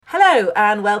Hello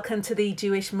and welcome to the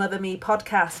Jewish Mother Me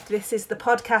podcast. This is the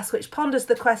podcast which ponders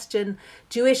the question,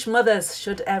 Jewish mothers,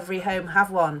 should every home have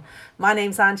one? My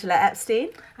name's Angela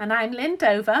Epstein. And I'm Lynn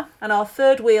Dover. And our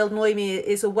third wheel, Noemi,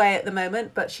 is away at the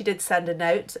moment, but she did send a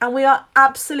note. And we are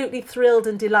absolutely thrilled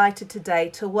and delighted today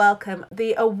to welcome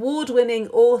the award-winning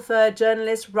author,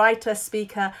 journalist, writer,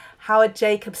 speaker, Howard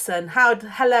Jacobson. Howard,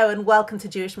 hello and welcome to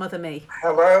Jewish Mother Me.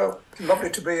 Hello, lovely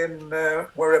to be in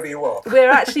wherever you are.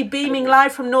 We're actually beaming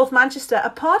live from North Manchester, a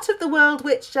part of the world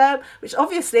which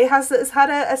obviously has had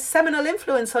a seminal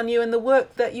influence on you and the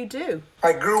work that you do.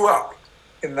 I grew up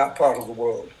in that part of the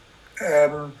world.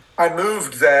 I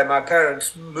moved there, my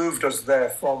parents moved us there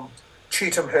from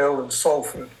Cheetham Hill and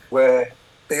Salford, where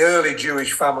the early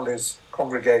Jewish families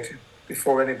congregated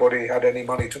before anybody had any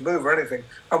money to move or anything.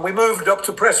 And we moved up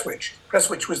to Prestwich.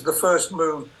 Prestwich was the first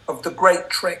move of the great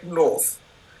trek north.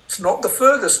 It's not the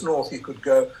furthest north you could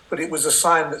go, but it was a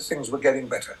sign that things were getting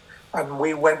better. And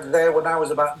we went there when I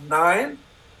was about 9,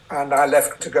 and I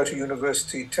left to go to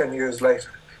university 10 years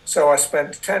later. So I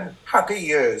spent 10 happy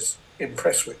years in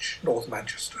Prestwich, North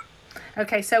Manchester.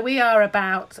 Okay, so we are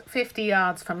about 50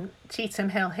 yards from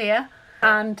Cheetham Hill here.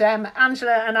 And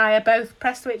Angela and I are both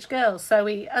Prestwich girls, so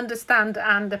we understand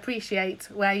and appreciate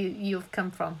where you've come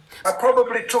from. I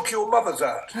probably took your mothers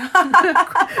out.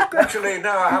 Actually,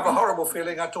 now I have a horrible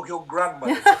feeling I took your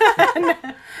grandmothers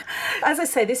out. As I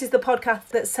say, this is the podcast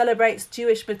that celebrates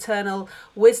Jewish maternal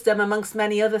wisdom, amongst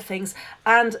many other things.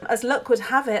 And as luck would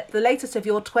have it, the latest of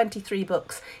your 23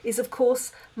 books is, of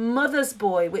course, Mother's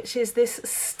Boy, which is this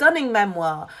stunning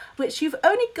memoir, which you've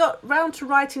only got round to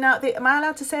writing out, am I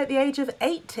allowed to say, at the age of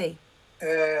 80?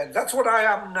 That's what I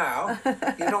am now.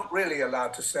 You're not really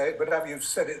allowed to say it, but after you've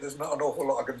said it, there's not an awful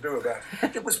lot I can do about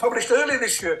it. It was published early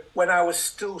this year when I was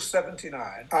still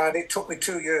 79, and it took me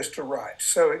 2 years to write.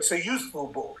 So it's a youthful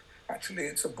book. Actually,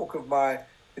 it's a book of my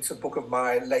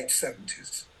late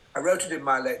 70s. I wrote it in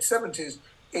my late 70s.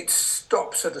 It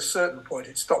stops at a certain point.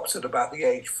 It stops at about the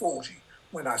age 40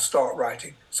 when I start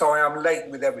writing. So I am late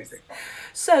with everything.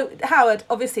 So, Howard,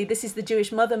 obviously this is the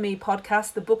Jewish Mother Me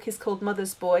podcast. The book is called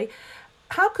Mother's Boy.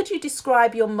 How could you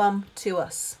describe your mum to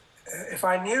us? If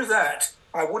I knew that,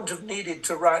 I wouldn't have needed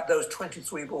to write those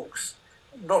 23 books,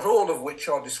 not all of which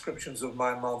are descriptions of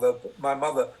my mother, but my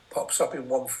mother pops up in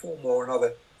one form or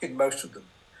another in most of them.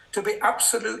 To be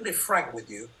absolutely frank with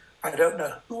you, I don't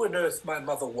know who on earth my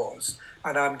mother was,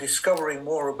 and I'm discovering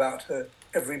more about her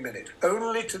every minute.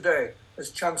 Only today, as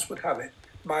chance would have it,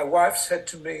 my wife said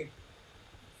to me,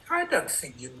 I don't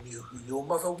think you knew who your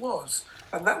mother was.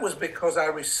 And that was because I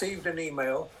received an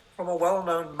email from a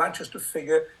well-known Manchester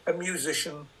figure, a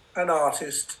musician, an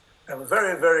artist, a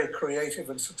very, very creative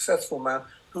and successful man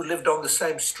who lived on the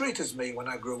same street as me when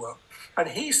I grew up. And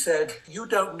he said, you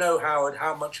don't know, Howard,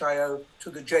 how much I owe to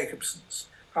the Jacobsons,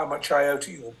 how much I owe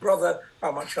to your brother,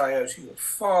 how much I owe to your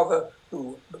father,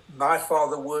 who my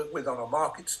father worked with on a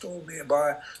market stall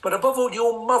nearby, but above all,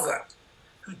 your mother,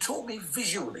 who taught me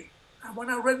visually. And when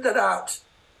I read that out,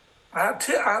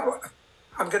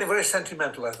 I'm getting very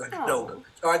sentimental as I get older.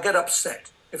 So I get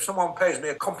upset. If someone pays me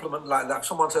a compliment like that, if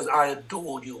someone says, I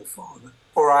adored your father,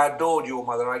 or I adored your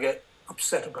mother, I get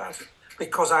upset about it,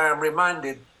 because I am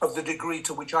reminded of the degree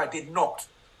to which I did not.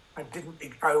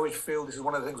 I always feel this is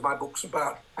one of the things my book's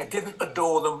about. I didn't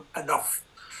adore them enough.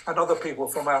 And other people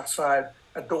from outside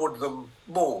adored them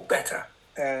more, better,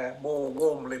 more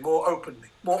warmly, more openly,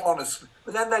 more honestly.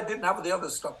 But then they didn't have the other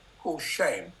stuff called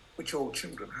shame, which all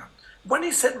children have. When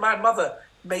he said my mother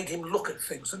made him look at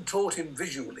things and taught him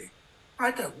visually, I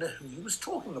don't know who he was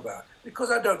talking about, because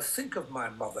I don't think of my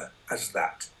mother as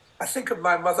that. I think of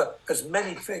my mother as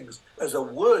many things, as a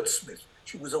wordsmith.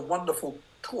 She was a wonderful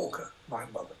talker, my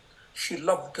mother. She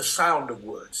loved the sound of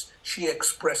words. She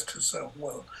expressed herself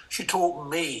well. She taught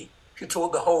me. She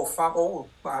taught the whole family.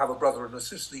 I have a brother and a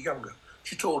sister younger.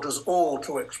 She taught us all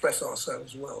to express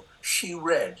ourselves well. She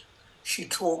read. She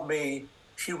taught me.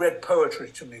 She read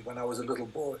poetry to me when I was a little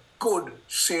boy. Good,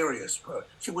 serious poetry.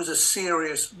 She was a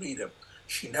serious reader.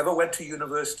 She never went to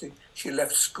university. She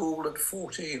left school at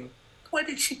 14. Where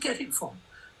did she get it from?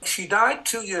 She died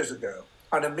 2 years ago,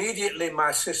 and immediately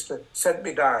my sister sent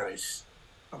me diaries.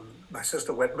 My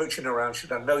sister went mooching around. She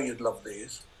said, I know you'd love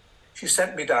these. She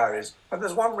sent me diaries. And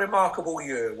there's one remarkable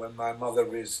year when my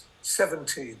mother is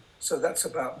 17. So that's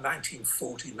about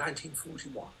 1940,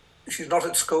 1941. She's not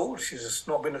at school. She's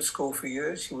not been at school for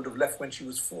years. She would have left when she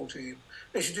was 14.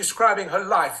 And she's describing her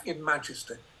life in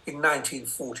Manchester in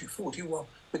 1940, 41,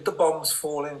 with the bombs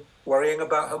falling, worrying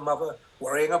about her mother,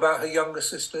 worrying about her younger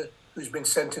sister, who's been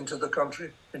sent into the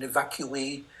country, an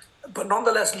evacuee, but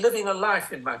nonetheless living a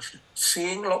life in Manchester,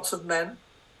 seeing lots of men,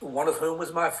 one of whom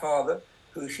was my father,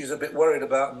 who she's a bit worried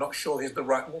about and not sure he's the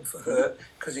right one for her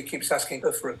because he keeps asking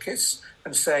her for a kiss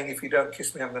and saying, if you don't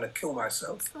kiss me, I'm going to kill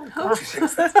myself. She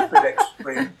thinks that's a bit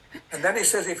extreme. And then he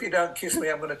says, if you don't kiss me,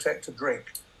 I'm going to take to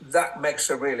drink. That makes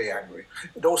her really angry.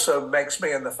 It also makes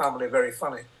me and the family very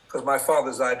funny because my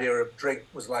father's idea of drink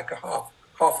was like a half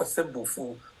a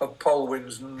thimbleful of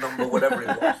Polwyn's number, whatever it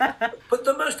was. But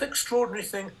the most extraordinary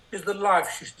thing is the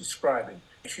life she's describing.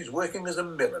 She's working as a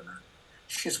milliner.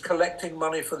 She's collecting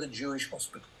money for the Jewish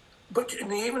hospital. But in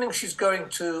the evening, she's going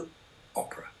to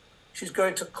opera. She's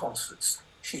going to concerts.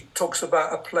 She talks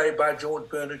about a play by George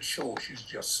Bernard Shaw she's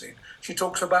just seen. She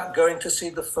talks about going to see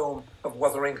the film of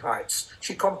Wuthering Heights.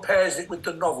 She compares it with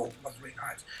the novel Wuthering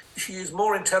Heights. She is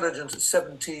more intelligent at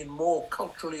 17, more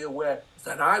culturally aware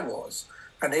than I was.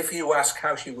 And if you ask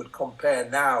how she would compare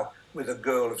now with a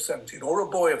girl of 17 or a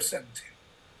boy of 17,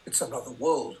 it's another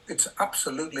world. It's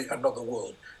absolutely another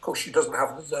world. Of course, she doesn't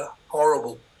have the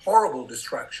horrible, horrible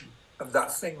distraction of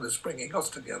that thing that's bringing us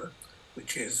together,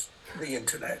 which is the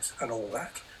internet and all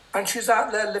that. And she's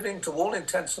out there living, to all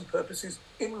intents and purposes,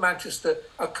 in Manchester,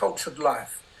 a cultured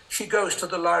life. She goes to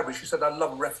the library. She said, I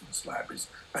love reference libraries.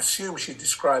 I assume she's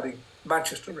describing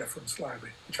Manchester Reference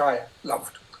Library, which I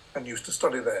loved and used to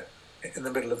study there in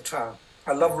the middle of town.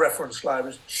 I love reference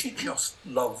libraries. She just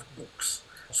loved books.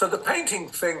 So the painting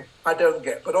thing, I don't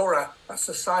get. But all right, that's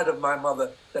the side of my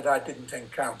mother that I didn't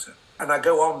encounter. And I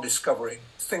go on discovering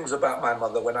things about my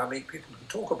mother when I meet people who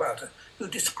talk about her, who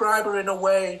describe her in a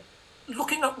way,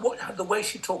 looking up the way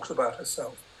she talks about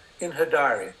herself in her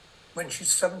diary when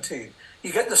she's 17.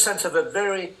 You get the sense of a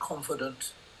very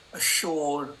confident,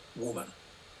 assured woman,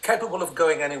 capable of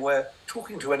going anywhere,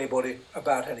 talking to anybody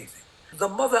about anything. The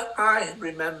mother I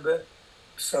remember,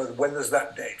 so when there's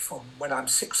that date, from when I'm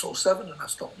 6 or 7 and I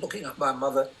start looking at my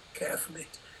mother carefully,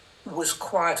 was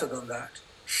quieter than that,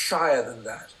 shyer than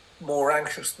that, more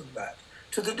anxious than that,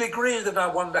 to the degree that I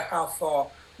wonder how far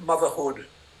motherhood,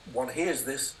 one hears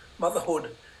this,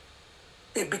 motherhood,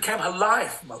 it became her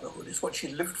life. Motherhood is what she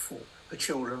lived for, her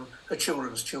children, her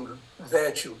children's children,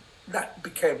 their children. That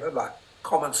became her life,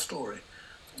 common story.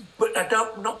 But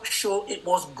I'm not sure it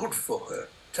was good for her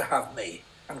to have me.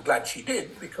 I'm glad she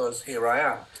did, because here I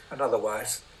am, and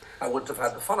otherwise I wouldn't have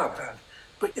had the fun I've had.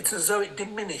 But it's as though it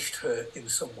diminished her in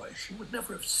some way. She would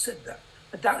never have said that.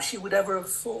 I doubt she would ever have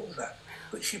thought that.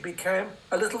 But she became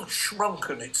a little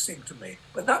shrunken, it seemed to me.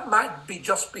 But that might be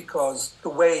just because the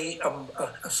way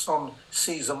a son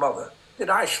sees a mother. Did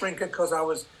I shrink her because I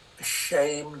was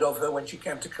ashamed of her when she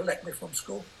came to collect me from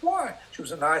school? Why? She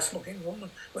was a nice-looking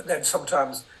woman. But then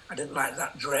sometimes I didn't like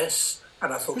that dress,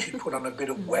 and I thought she'd put on a bit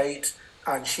of weight,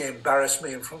 and she embarrassed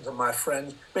me in front of my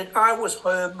friends. But I was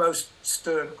her most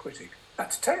stern critic.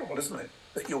 That's terrible, isn't it?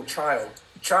 That your child,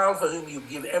 the child for whom you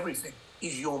give everything,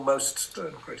 is your most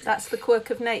stern critic. That's the quirk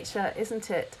of nature,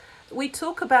 isn't it? We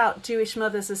talk about Jewish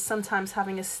mothers as sometimes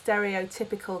having a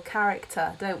stereotypical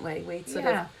character, don't we?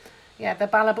 Yeah, the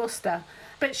balabusta.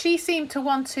 But she seemed to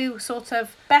want to sort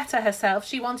of better herself.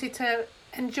 She wanted to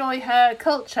enjoy her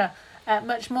culture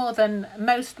much more than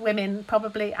most women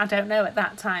probably, I don't know, at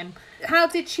that time. How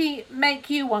did she make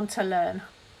you want to learn?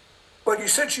 Well, you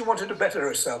said she wanted to better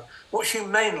herself. What she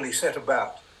mainly set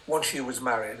about once she was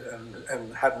married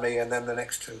and had me and then the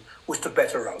next two was to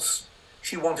better us.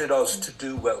 She wanted us to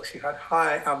do well. She had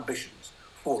high ambitions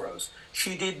for us.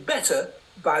 She did better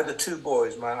by the two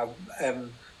boys. My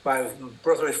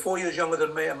brother is 4 years younger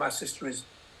than me and my sister is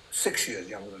 6 years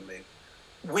younger than me.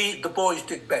 The boys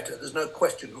did better. There's no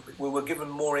question of it. We were given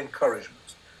more encouragement.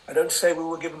 I don't say we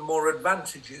were given more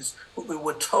advantages, but we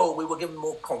were told we were given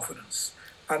more confidence.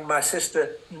 And my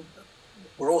sister,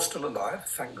 we're all still alive,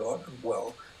 thank God, and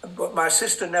well. But my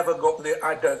sister never got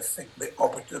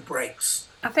the breaks.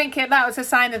 I think that was a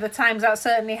sign of the times. That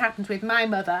certainly happened with my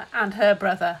mother and her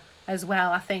brother as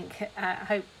well. I think, I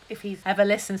hope if he ever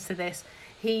listens to this,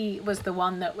 he was the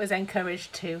one that was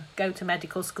encouraged to go to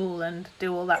medical school and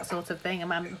do all that sort of thing.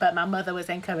 But my mother was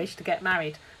encouraged to get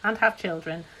married and have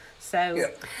children. So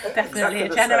definitely exactly a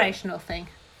generational thing.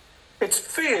 It's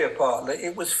fear partly.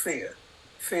 It was fear.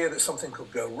 Fear that something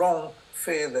could go wrong.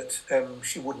 Fear that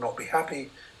she would not be happy.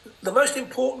 The most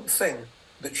important thing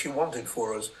that she wanted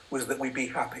for us was that we be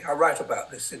happy. I write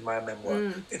about this in my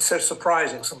memoir. It's so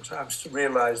surprising sometimes to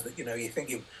realise that, you think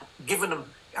you've given them,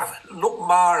 look,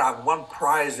 Ma, I've won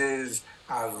prizes,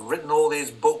 I've written all these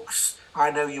books.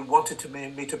 I know you wanted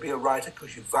me to be a writer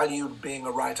because you valued being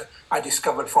a writer. I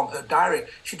discovered from her diary,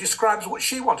 she describes what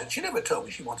she wanted. She never told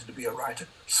me she wanted to be a writer.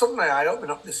 Suddenly I open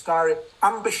up this diary,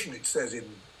 ambition, it says in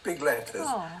big letters.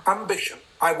 Ambition.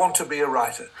 I want to be a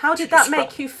writer. How did that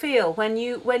make you feel when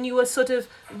you were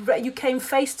you came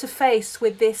face to face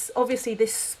with this, obviously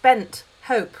this spent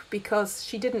hope, because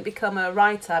she didn't become a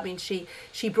writer. I mean, she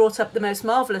brought up the most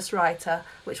marvellous writer,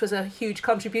 which was a huge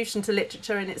contribution to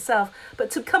literature in itself. But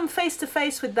to come face to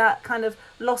face with that kind of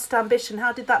lost ambition,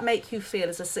 how did that make you feel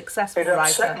as a successful writer? It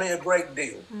upset me a great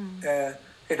deal.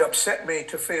 It upset me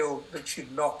to feel that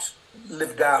she'd not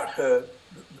lived out her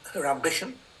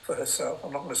ambition for herself.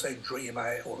 I'm not going to say dream,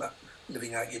 all that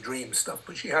living out your dream stuff,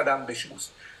 but she had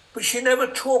ambitions. But she never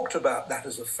talked about that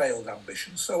as a failed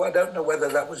ambition, so I don't know whether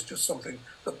that was just something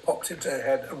that popped into her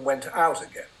head and went out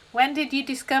again. When did you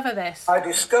discover this? I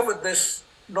discovered this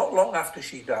not long after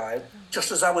she died,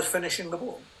 just as I was finishing the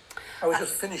book. I was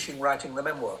just finishing writing the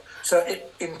memoir. So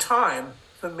in time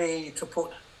for me to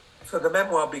put... So the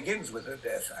memoir begins with her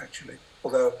death, actually,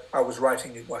 although I was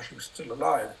writing it while she was still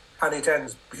alive. And it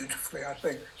ends beautifully, I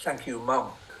think. Thank you, Mum.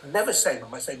 I never say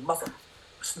Mum, I say Mother.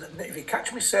 If you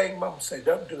catch me saying Mum, say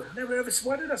don't do it. Never ever say,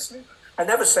 why did I say that? I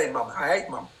never say Mum. I hate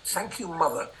Mum. Thank you,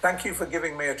 Mother. Thank you for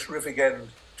giving me a terrific end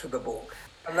to the book.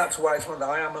 And that's why it's one that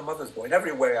I am a mother's boy. In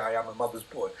every way, I am a mother's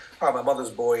boy. I'm a mother's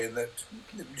boy in that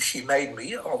she made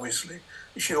me, obviously.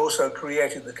 She also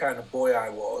created the kind of boy I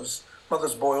was.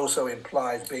 Mother's boy also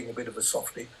implies being a bit of a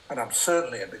softie, and I'm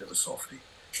certainly a bit of a softie.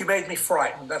 She made me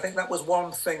frightened. I think that was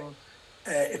one thing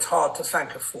it's hard to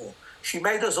thank her for. She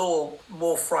made us all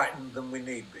more frightened than we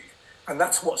need be. And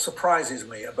that's what surprises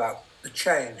me about the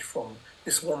change from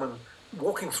this woman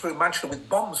walking through Manchester with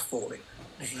bombs falling,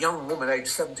 this young woman aged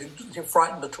 17, didn't seem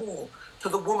frightened at all, to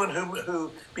the woman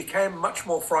who became much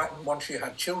more frightened once she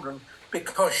had children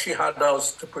because she had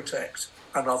us to protect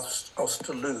and us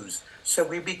to lose. So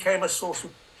we became a source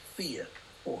of fear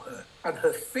for her. And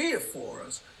her fear for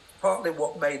us, partly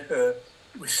what made her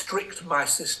restrict my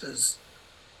sister's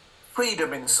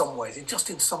freedom in some ways, just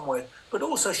in some ways, but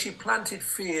also she planted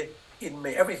fear in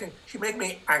me. Everything, she made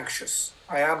me anxious.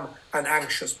 I am an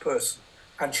anxious person,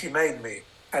 and she made me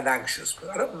an anxious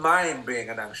person. I don't mind being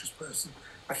an anxious person.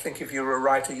 I think if you're a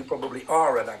writer, you probably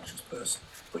are an anxious person.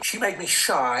 But she made me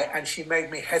shy, and she made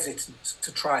me hesitant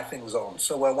to try things on.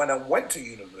 So when I went to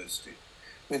university,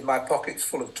 with my pockets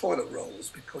full of toilet rolls,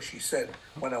 because she said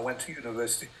when I went to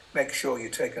university, make sure you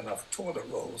take enough toilet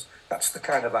rolls. That's the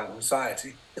kind of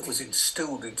anxiety that was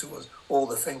instilled into us, all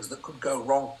the things that could go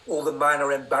wrong, all the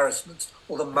minor embarrassments,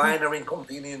 all the minor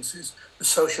inconveniences, the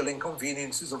social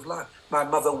inconveniences of life. My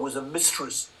mother was a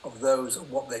mistress of those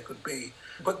and what they could be.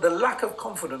 But the lack of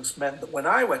confidence meant that when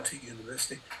I went to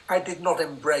university, I did not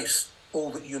embrace all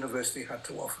that university had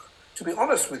to offer. To be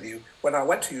honest with you, when I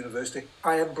went to university,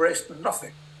 I embraced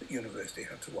nothing that university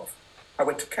had to offer. I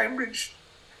went to Cambridge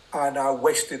and I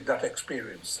wasted that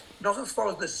experience. Not as far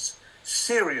as this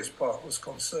serious part was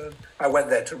concerned. I went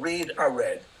there to read, I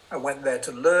read. I went there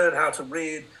to learn how to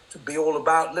read, to be all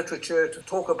about literature, to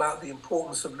talk about the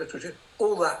importance of literature.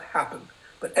 All that happened.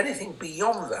 But anything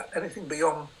beyond that, anything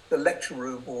beyond the lecture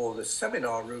room or the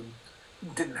seminar room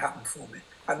didn't happen for me.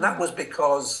 And that was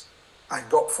because I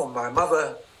got from my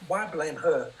mother. Why blame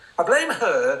her? I blame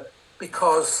her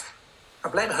because I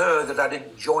blame her that I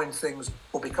didn't join things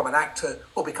or become an actor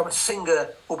or become a singer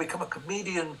or become a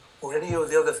comedian or any of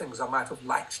the other things I might have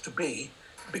liked to be,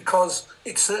 because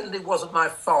it certainly wasn't my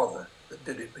father that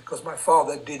did it, because my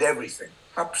father did everything,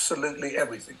 absolutely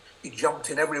everything. He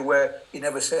jumped in everywhere. He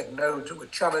never said no to a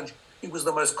challenge. He was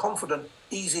the most confident,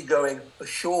 easygoing,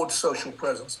 assured social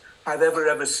presence I've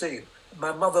ever seen.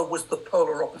 My mother was the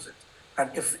polar opposite. And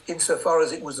if, insofar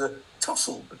as it was a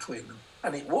tussle between them,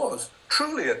 and it was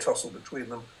truly a tussle between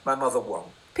them, my mother won.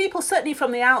 People certainly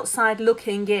from the outside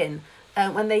looking in,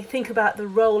 when they think about the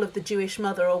role of the Jewish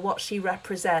mother or what she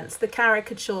represents, the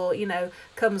caricature,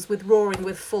 comes with roaring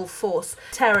with full force.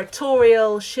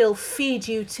 Territorial, she'll feed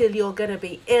you till you're going to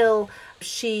be ill.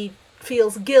 She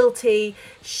feels guilty.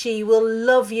 She will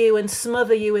love you and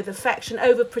smother you with affection,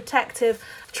 overprotective.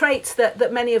 Traits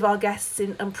that many of our guests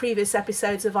in previous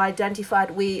episodes have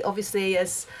identified. We obviously,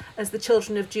 as the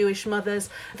children of Jewish mothers,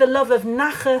 the love of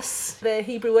nachas, the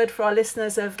Hebrew word for our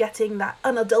listeners, of getting that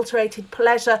unadulterated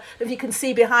pleasure. If you can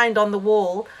see behind on the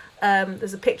wall,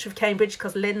 there's a picture of Cambridge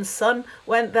because Lynn's son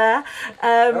went there.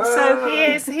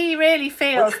 So he really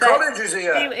feels which college is he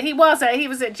at? He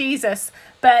was at Jesus,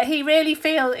 but he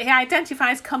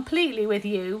identifies completely with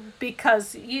you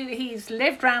because he's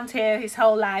lived round here his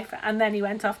whole life, and then he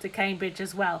went off to Cambridge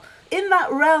as well. In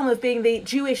that realm of being the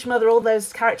Jewish mother, all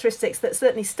those characteristics that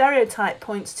certainly stereotype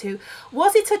points to,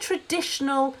 was it a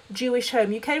traditional Jewish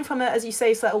home? You came from, as you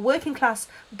say, a working class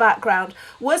background.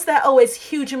 Was there always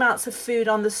huge amounts of food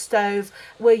on the stove?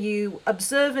 Were you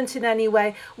observant in any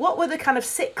way? What were the kind of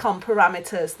sitcom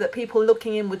parameters that people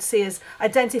looking in would see as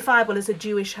identifiable as a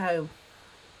Jewish home?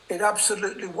 It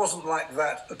absolutely wasn't like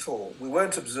that at all. We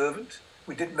weren't observant.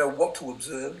 We didn't know what to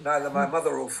observe. Neither my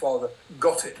mother or father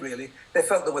got it, really. They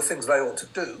felt there were things they ought to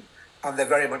do, and they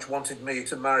very much wanted me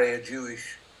to marry a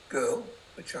Jewish girl,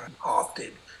 which I half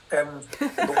did. But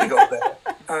we got there.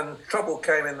 And trouble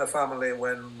came in the family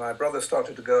when my brother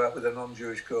started to go out with a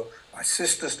non-Jewish girl. My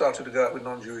sister started to go out with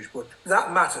non-Jewish boys.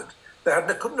 That mattered. They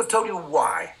couldn't have told you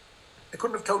why. They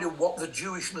couldn't have told you what the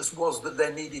Jewishness was that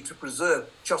they needed to preserve.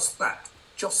 Just that.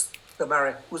 Just the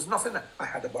marriage was nothing. I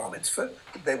had a bar mitzvah.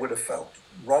 They would have felt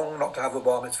wrong not to have a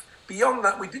bar mitzvah. Beyond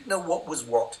that, we didn't know what was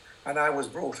what. And I was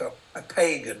brought up a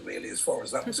pagan, really, as far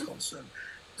as that was concerned.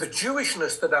 The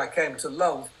Jewishness that I came to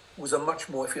love was a much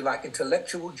more, if you like,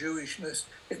 intellectual Jewishness.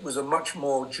 It was a much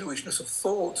more Jewishness of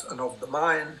thought and of the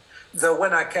mind. Though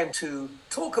when I came to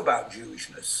talk about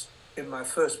Jewishness in my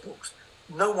first books,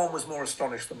 no one was more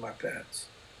astonished than my parents.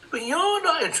 But you're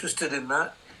not interested in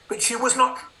that. But she was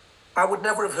not. I would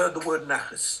never have heard the word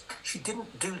nachas. She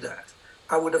didn't do that.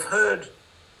 I would have heard,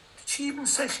 did she even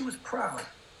say she was proud?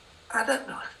 I don't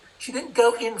know. She didn't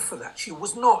go in for that. She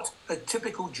was not a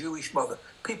typical Jewish mother.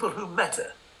 People who met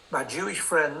her, my Jewish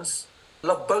friends,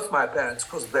 loved both my parents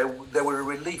because they were a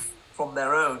relief from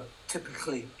their own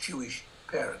typically Jewish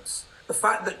parents. The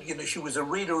fact that, she was a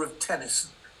reader of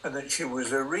Tennyson and that she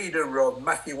was a reader of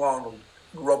Matthew Arnold,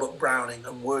 Robert Browning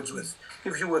and Wordsworth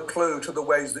gives you a clue to the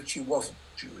ways that she wasn't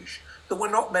Jewish. There were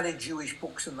not many Jewish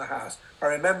books in the house. I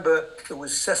remember there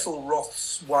was Cecil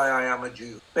Roth's Why I Am a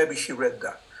Jew. Maybe she read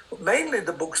that. But mainly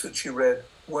the books that she read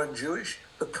weren't Jewish.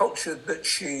 The culture that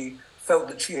she felt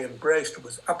that she embraced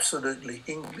was absolutely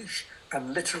English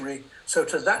and literary. So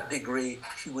to that degree,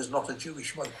 she was not a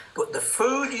Jewish mother. But the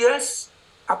food, yes,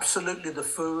 absolutely the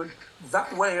food.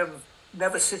 That way of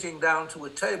never sitting down to a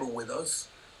table with us,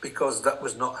 because that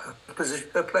was not her position.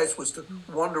 Her place was to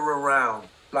wander around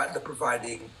like the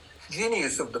providing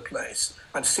genius of the place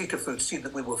and see to food, see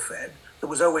that we were fed. There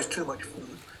was always too much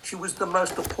food. She was the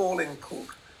most appalling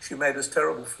cook. She made us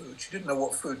terrible food. She didn't know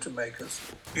what food to make us.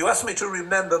 You asked me to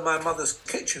remember my mother's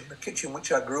kitchen, the kitchen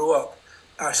which I grew up.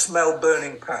 I smell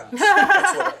burning pans.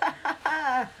 That's what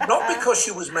not because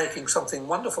she was making something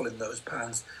wonderful in those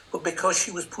pans, but because she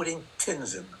was putting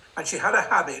tins in them. And she had a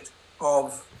habit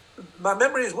of, my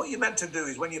memory is what you meant to do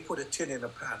is when you put a tin in a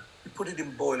pan, you put it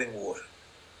in boiling water.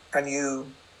 And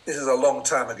this is a long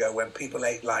time ago when people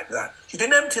ate like that. She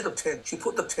didn't empty the tin. She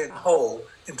put the tin whole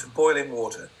into boiling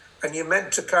water. And you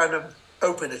meant to kind of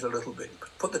open it a little bit,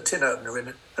 put the tin opener in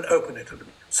it and open it a little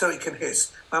bit so it can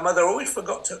hiss. My mother always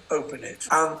forgot to open it,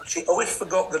 and she always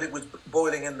forgot that it was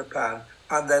boiling in the pan,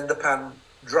 and then the pan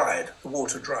dried, the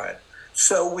water dried.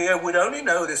 So we would only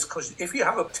know this because if you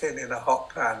have a tin in a hot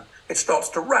pan, it starts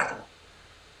to rattle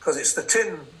because it's the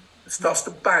tin that starts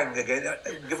to bang again,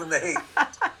 given the heat.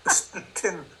 The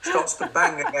tin starts to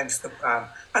bang against the pan,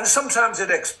 and sometimes it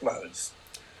explodes.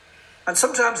 And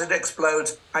sometimes it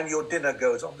explodes and your dinner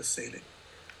goes on the ceiling.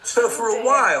 So for a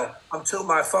while, until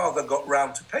my father got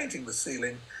round to painting the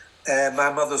ceiling,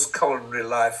 my mother's culinary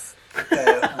life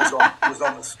was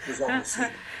on the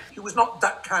ceiling. She was not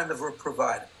that kind of a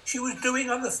provider. She was doing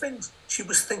other things. She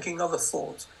was thinking other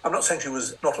thoughts. I'm not saying she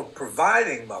was not a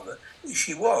providing mother.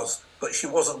 She was, but she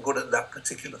wasn't good at that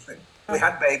particular thing. We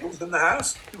had bagels in the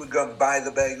house. We would go and buy the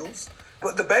bagels.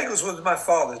 But the bagels was my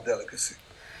father's delicacy.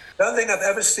 I don't think I've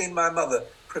ever seen my mother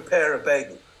prepare a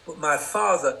bagel, but my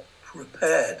father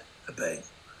prepared a bagel.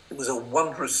 It was a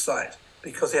wondrous sight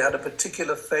because he had a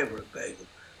particular favourite bagel.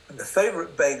 And the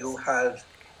favourite bagel had,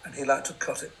 and he liked to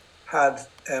cut it, had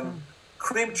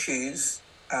cream cheese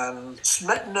and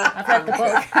smetana. I've read the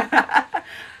book.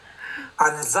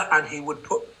 and he would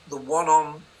put the one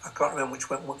on, I can't remember which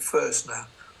one went first now.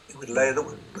 He would lay the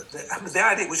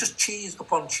idea, it was just cheese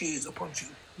upon cheese upon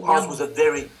cheese. Ours was a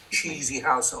very cheesy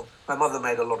household. My mother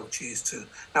made a lot of cheese too.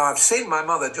 Now, I've seen my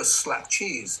mother just slap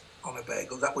cheese on a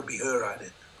bagel. That would be her idea.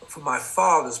 But for my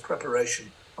father's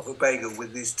preparation of a bagel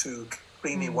with these two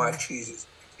creamy white cheeses,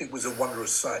 it was a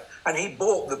wondrous sight. And he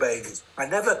bought the bagels. I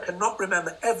cannot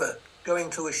remember ever going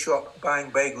to a shop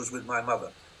buying bagels with my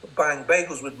mother. But buying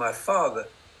bagels with my father,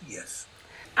 yes.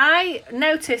 I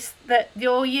noticed that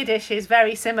your Yiddish is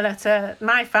very similar to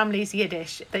my family's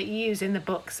Yiddish that you use in the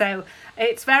book. So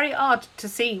it's very odd to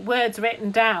see words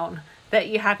written down that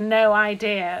you had no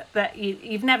idea, that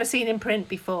you've never seen in print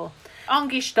before.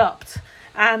 Ongestoppt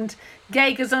and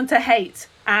Gay Gesunter Hate.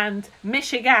 and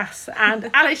Mishigas and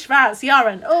Alishvats,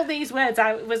 Yoren, all these words.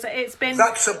 It's been.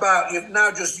 That's about, you've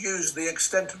now just used the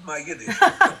extent of my Yiddish.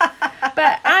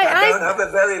 But I don't have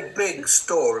a very big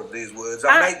store of these words.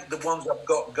 I make the ones I've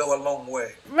got go a long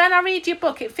way. When I read your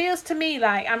book, it feels to me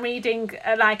like I'm reading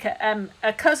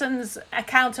a cousin's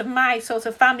account of my sort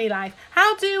of family life.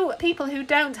 How do people who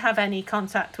don't have any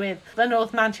contact with the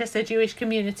North Manchester Jewish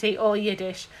community or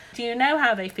Yiddish, do you know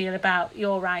how they feel about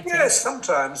your writing? Yes,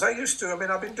 sometimes. I used to. I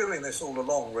mean, I've been doing this all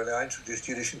along, really. I introduced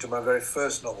Yiddish into my very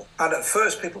first novel. And at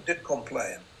first, people did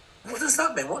complain. What does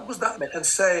that mean? What does that mean? And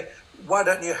say, why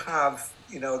don't you have,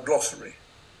 a glossary?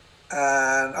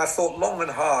 And I thought long and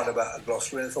hard about a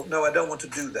glossary and thought, no, I don't want to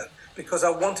do that, because I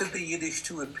wanted the Yiddish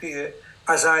to appear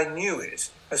as I knew it,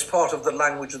 as part of the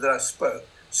language that I spoke.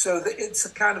 So that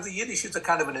the Yiddish is a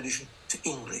kind of an addition to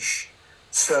English.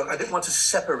 So I didn't want to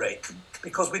separate them,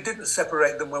 because we didn't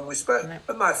separate them when we spoke. No.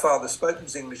 But my father spoke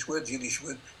his English words, Yiddish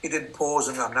words. He didn't pause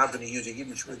and I'm now going to use a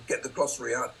Yiddish word, get the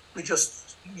glossary out. We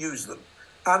just use them.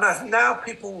 And now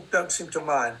people don't seem to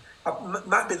mind. It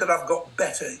might be that I've got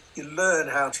better. You learn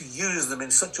how to use them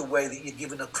in such a way that you're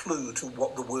given a clue to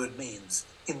what the word means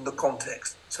in the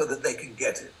context so that they can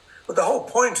get it. But the whole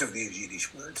point of these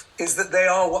Yiddish words is that they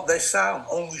are what they sound.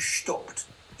 Only stopped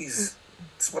is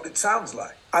what it sounds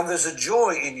like. And there's a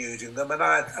joy in using them. And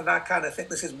I kind of think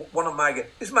this is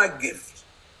my gift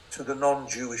to the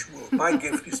non-Jewish world. My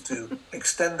gift is to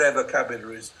extend their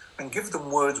vocabularies and give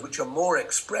them words which are more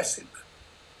expressive.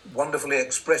 Wonderfully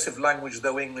expressive language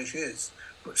though English is,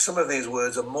 but some of these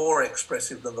words are more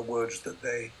expressive than the words that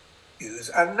they use.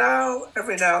 And now,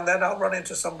 every now and then, I'll run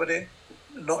into somebody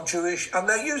not Jewish and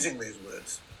they're using these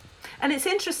words. And it's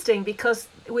interesting because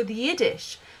with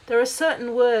Yiddish, there are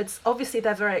certain words, obviously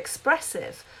they're very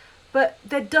expressive, but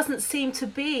there doesn't seem to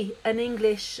be an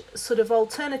English sort of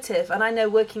alternative. And I know,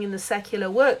 working in the secular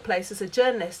workplace as a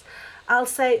journalist, I'll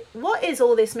say, what is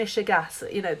all this mishigas,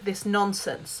 this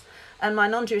nonsense? And my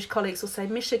non-Jewish colleagues will say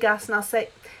mishigas, and I'll say,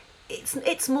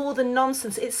 it's more than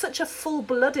nonsense. It's such a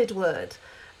full-blooded word.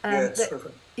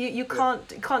 You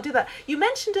can't do that. You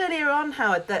mentioned earlier on,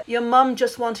 Howard, that your mum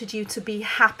just wanted you to be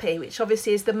happy, which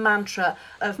obviously is the mantra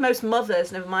of most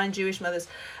mothers, never mind Jewish mothers,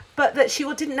 but that she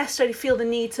didn't necessarily feel the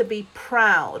need to be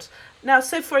proud. Now,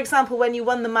 so for example, when you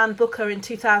won the Man Booker in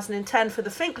 2010 for the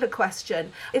Finkler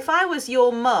question, if I was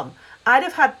your mum, I'd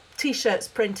have had T-shirts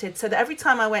printed so that every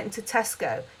time I went into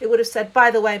Tesco, it would have said,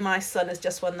 by the way, my son has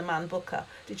just won the Man Booker.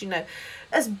 Did you know?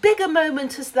 As big a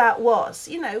moment as that was,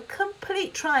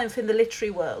 complete triumph in the literary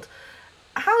world.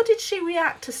 How did she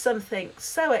react to something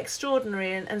so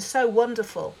extraordinary and so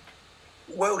wonderful?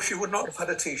 Well, she would not have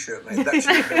had a T-shirt made.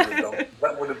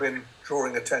 That would have been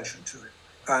drawing attention to it.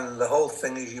 And the whole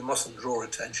thing is, you mustn't draw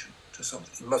attention to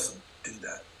something. You mustn't do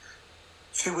that.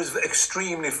 She was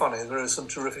extremely funny. There are some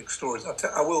terrific stories.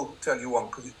 I will tell you one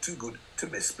because it's too good to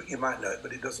miss, but you might know it,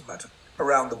 but it doesn't matter.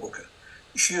 Around the Booker.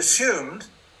 She assumed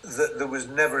that there was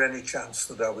never any chance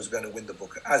that I was going to win the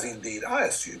Booker, as indeed I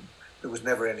assumed there was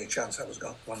never any chance I was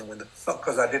going to win not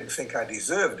because I didn't think I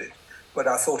deserved it, but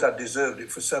I thought I deserved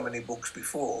it for so many books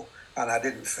before, and I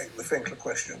didn't think the Finkler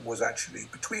question was actually,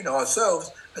 between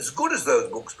ourselves, as good as those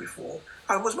books before,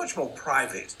 and was much more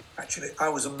private. Actually, I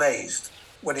was amazed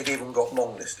when it even got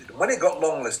longlisted. And when it got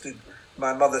longlisted,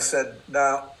 my mother said,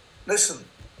 now, listen,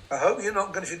 I hope you're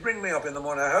not going to, she'd bring me up in the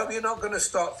morning, I hope you're not going to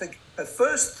start thinking. Her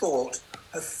first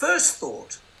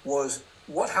thought was,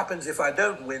 what happens if I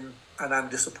don't win and I'm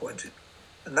disappointed?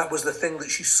 And that was the thing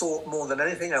that she sought more than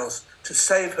anything else, to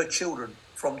save her children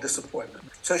from disappointment.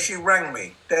 So she rang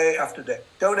me day after day.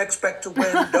 Don't expect to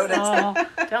win, don't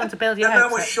expect. Don't want to build your hopes.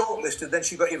 And I was shortlisted, then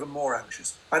she got even more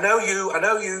anxious. I know you.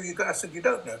 I said, you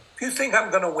don't know. If you think I'm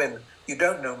going to win, you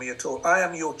don't know me at all. I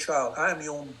am your child. I am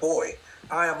your boy.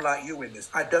 I am like you in this.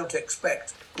 I don't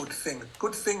expect good things.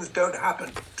 Good things don't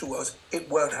happen to us. It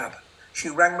won't happen. She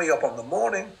rang me up on the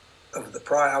morning of the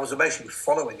prize. I was basically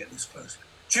following it this closely.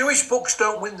 Jewish books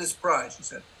don't win this prize, she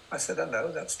said. I said, I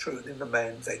know, that's true. In the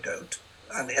main, they don't.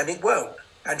 And it won't.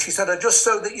 And she said, just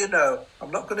so that you know,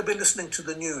 I'm not going to be listening to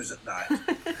the news at night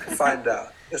to find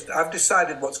out. I've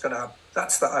decided what's going to happen.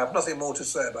 That's that. I have nothing more to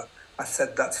say about it. I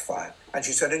said, that's fine. And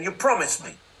she said, and you promised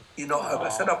me you're not hoping. I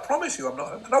said, I promise you I'm not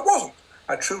hoping. And I wasn't.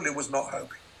 I truly was not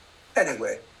hoping.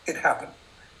 Anyway, it happened.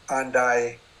 And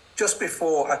just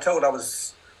before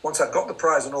once I got the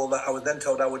prize and all that, I was then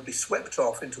told I would be swept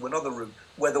off into another room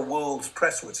where the world's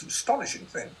press was. It's an astonishing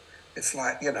thing. It's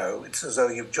like, it's as though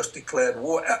you've just declared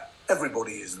war.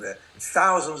 Everybody is there.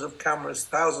 Thousands of cameras,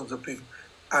 thousands of people.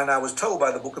 And I was told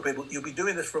by the Booker people, you'll be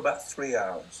doing this for about 3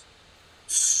 hours.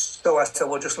 So I said,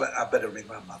 well, I better ring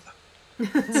my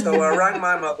mother. So I rang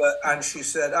my mother and she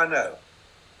said, I know.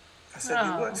 I said,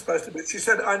 you weren't supposed to be. She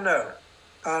said, I know.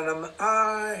 And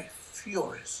I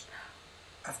furious.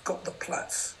 I've got the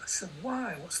Platts. I said,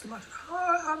 why? What's the matter?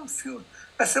 I'm furious.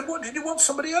 I said, what, did you want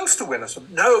somebody else to win? I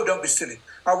said, no, don't be silly.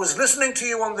 I was listening to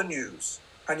you on the news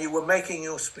and you were making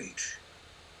your speech.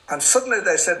 And suddenly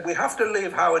they said, we have to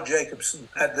leave Howard Jacobson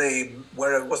at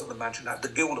where it wasn't the Mansion, at the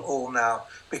Guildhall now,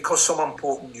 because some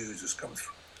important news has come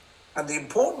through. And the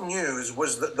important news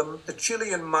was that the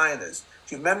Chilean miners,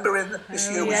 do you remember this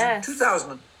year was in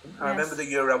 2000? I remember the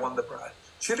year I won the prize.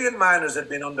 Chilean miners had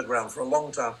been underground for a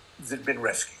long time. They'd been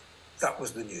rescued. That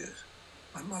was the news.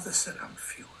 My mother said, I'm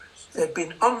furious. They'd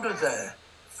been under there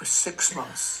for 6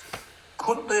 months.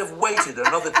 Couldn't they have waited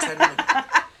another 10 minutes?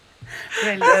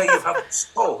 Really? There you have the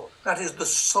soul. That is the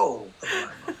soul of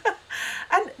my mother.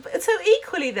 And so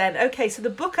equally then, okay, so the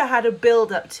book had a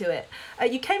build-up to it.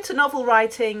 You came to novel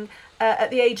writing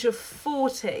at the age of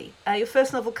 40. Your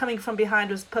first novel, Coming From Behind,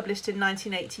 was published in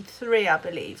 1983, I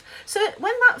believe. So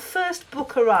when that first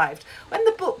book arrived, when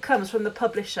the book comes from the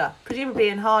publisher, presumably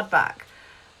in hardback,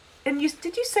 and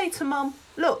did you say to Mum,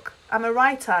 look, I'm a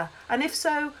writer? And if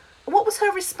so, what was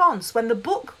her response when the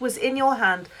book was in your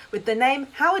hand with the name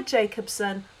Howard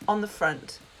Jacobson on the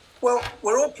front? Well,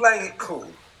 we're all playing it cool,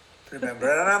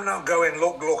 remember, and I'm not going,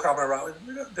 look, I'm a writer.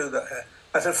 We don't do that here.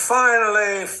 I said,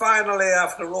 finally,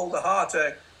 after all the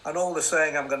heartache and all the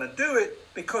saying, I'm going to do it,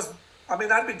 because,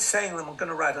 I'd been saying I'm going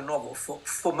to write a novel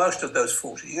for most of those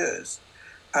 40 years.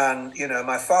 And,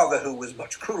 my father, who was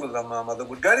much crueler than my mother,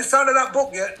 would go, any sign of that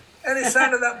book yet? Any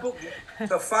sign of that book yet?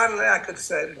 So finally I could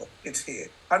say, look, it's here.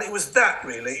 And it was that,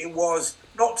 really. It was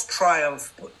not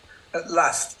triumph, but at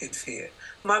last it's here.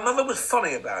 My mother was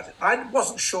funny about it. I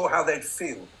wasn't sure how they'd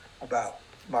feel about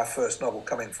my first novel,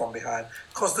 Coming From Behind,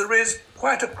 because there is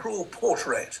quite a cruel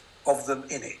portrait of them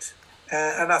in it.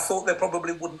 And I thought they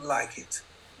probably wouldn't like it.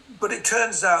 But it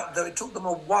turns out that it took them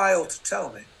a while to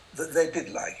tell me that they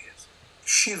did like it.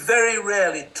 She very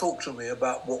rarely talked to me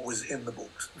about what was in the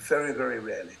books, very, very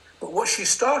rarely. But what she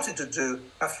started to do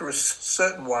after a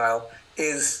certain while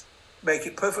is make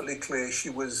it perfectly clear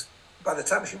by the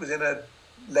time she was in her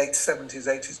late 70s,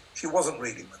 80s, she wasn't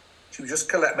reading them. She would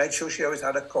just made sure she always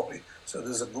had a copy. So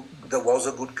there was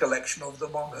a good collection of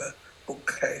them on her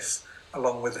bookcase,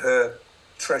 along with her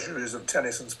treasuries of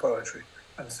Tennyson's poetry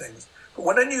and things. But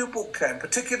when a new book came,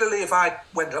 particularly if I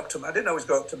went up to, I didn't always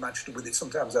go up to Manchester with it,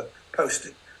 sometimes I'd post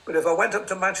it. But if I went up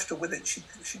to Manchester with it, she'd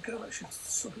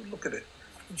sort of look at it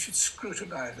and she'd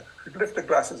scrutinise it. She'd lift the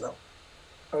glasses up.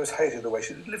 I always hated the way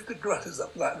she'd lift the glasses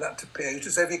up like that to peer. Used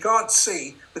to say, if you can't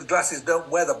see with glasses, don't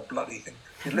wear the bloody thing.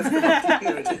 She'd lift them up to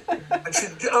peer at it.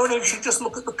 And she'd just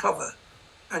look at the cover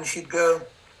and she'd go,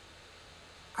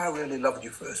 I really loved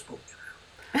your first book.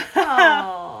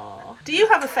 Aww. Do you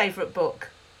have a favourite book?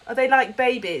 Are they like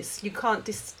babies? You can't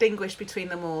distinguish between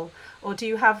them all? Or do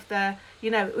you have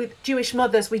with Jewish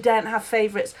mothers, we don't have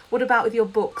favourites. What about with your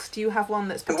books? Do you have one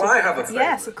that's particular? Do I have a favourite?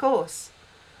 Yes, of course.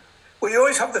 Well, you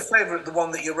always have the favourite, the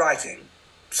one that you're writing.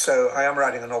 So I am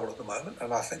writing a novel at the moment,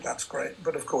 and I think that's great.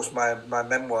 But of course, my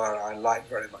memoir I like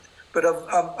very much. But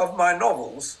of my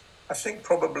novels, I think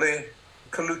probably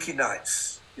Kaluki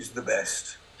Nights is the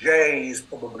best. Jay is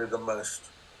probably the most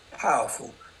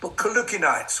powerful. But Kaluki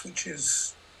Nights, which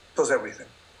does everything.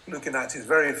 Kaluki Nights is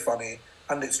very funny,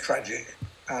 and it's tragic.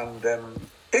 And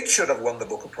it should have won the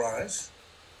Booker Prize.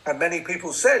 And many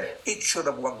people said it should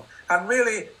have won. And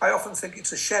really, I often think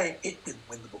it's a shame it didn't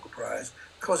win the Booker Prize,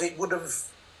 because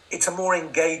it's a more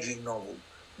engaging novel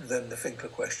than The Finkler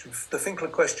Question. The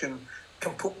Finkler Question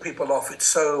can put people off. It's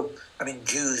so,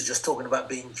 Jews just talking about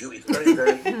being Jewish, very,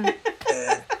 very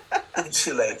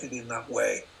insulated in that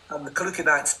way. And the Kaluki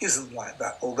Nights isn't like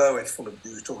that, although it's full of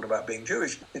Jews talking about being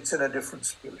Jewish. It's in a different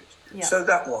spirit. Yeah. So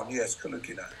that one, yes,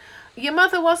 Kaluki Nights. Your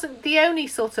mother wasn't the only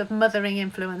sort of mothering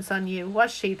influence on you, was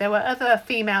she? There were other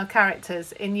female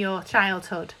characters in your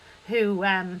childhood who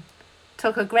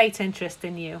took a great interest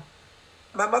in you.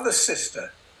 My mother's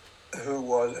sister, who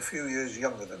was a few years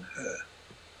younger than her,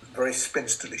 very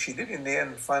spinsterly. She did in the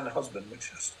end find a husband,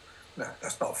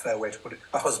 that's not a fair way to put it.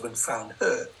 A husband found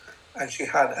her, and she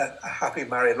had a happy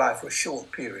married life for a short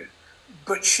period.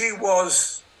 But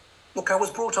I was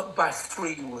brought up by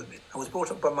 3 women. I was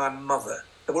brought up by my mother.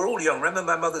 They were all young. Remember,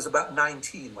 my mother's about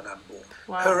 19 when I'm born.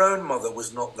 Wow. Her own mother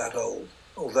was not that old,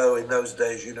 although in those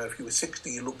days, if you were 60,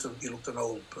 you looked an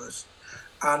old person.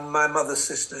 And my mother's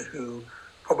sister, who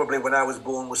probably when I was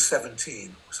born was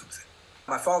 17 or something.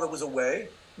 My father was away,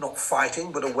 not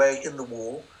fighting, but away in the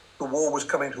war. The war was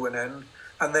coming to an end,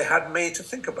 and they had me to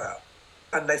think about,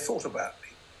 and they thought about me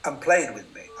and played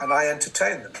with me, and I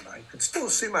entertained them. And I can still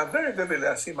very vividly,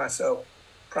 I see myself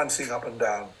prancing up and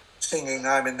down singing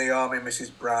I'm in the Army,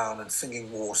 Mrs. Brown, and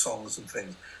singing war songs and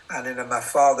things. And my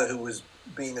father, who was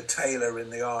being a tailor in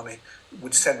the army,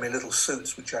 would send me little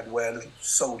suits which I'd wear, little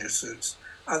soldier suits,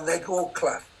 and they'd all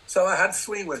clap. So I had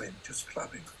 3 women just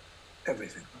clapping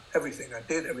everything I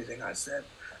did, everything I said.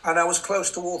 And I was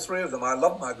close to all 3 of them. I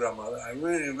loved my grandmother. I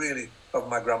really, really loved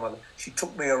my grandmother. She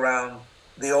took me around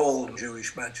the old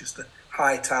Jewish Manchester,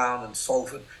 Hightown and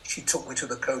Salford. She took me to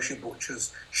the kosher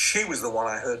butchers. She was the one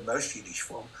I heard most Yiddish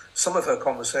from. Some of her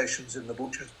conversations in the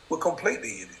butchers were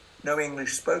completely Yiddish, no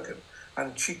English spoken.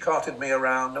 And she carted me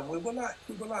around, and we were like,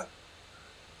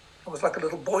 I was like a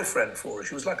little boyfriend for her.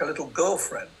 She was like a little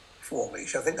girlfriend for me.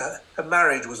 I think her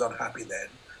marriage was unhappy then.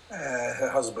 Her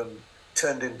husband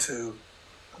turned into,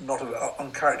 not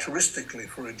uncharacteristically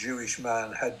for a Jewish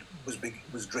man,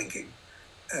 was drinking,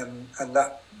 and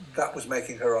that was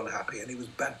making her unhappy, and he was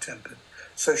bad-tempered.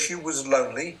 So she was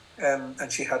lonely,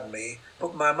 and she had me.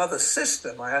 But my mother's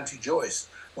sister, my Auntie Joyce,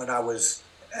 when I was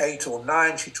 8 or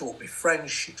 9, she taught me French,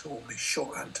 she taught me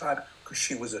shorthand type, because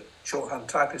she was a shorthand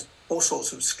typist, all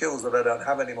sorts of skills that I don't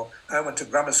have anymore. I went to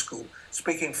grammar school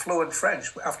speaking fluent French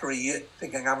after a year,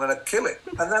 thinking I'm going to kill it.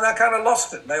 And then I kind of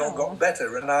lost it, and they all got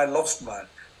better, and I lost mine.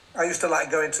 I used to like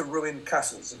going to ruined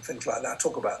castles and things like that. I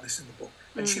talk about this in the book.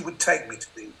 And she would take me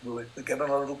to the ruin. We'd get on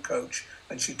a little coach,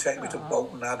 and she'd take me to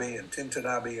Bolton Abbey and Tintern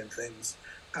Abbey and things.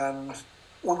 And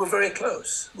we were very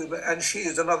close. And she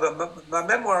is another. My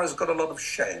memoir has got a lot of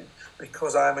shame,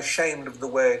 because I am ashamed of the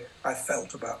way I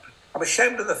felt about it. I'm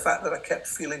ashamed of the fact that I kept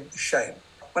feeling ashamed.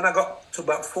 When I got to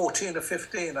about 14 or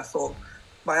 15, I thought,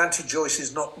 my Auntie Joyce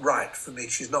is not right for me.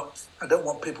 I don't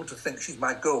want people to think she's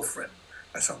my girlfriend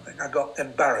or something. I got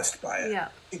embarrassed by it. Yeah.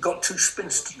 She got too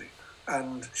spinsterly,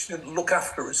 and she didn't look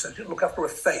after herself. She didn't look after her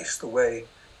face the way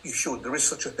you should. There is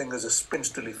such a thing as a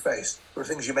spinsterly face. There are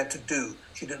things you're meant to do.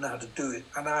 She didn't know how to do it,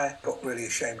 and I got really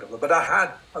ashamed of her. But I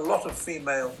had a lot of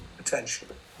female attention,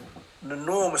 an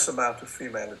enormous amount of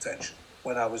female attention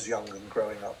when I was young and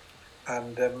growing up.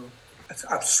 And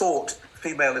I've sought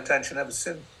female attention ever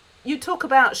since. You talk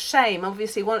about shame,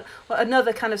 obviously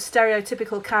another kind of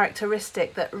stereotypical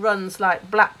characteristic that runs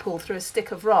like Blackpool through a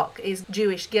stick of rock is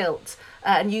Jewish guilt.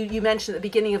 And you mentioned at the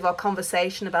beginning of our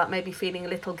conversation about maybe feeling a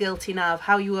little guilty now of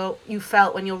how you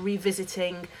felt when you're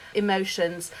revisiting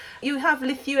emotions. You have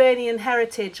Lithuanian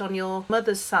heritage on your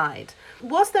mother's side.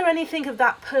 Was there anything of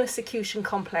that persecution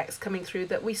complex coming through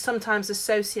that we sometimes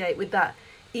associate with that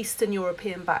Eastern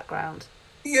European background?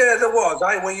 Yeah, there was.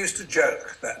 We used to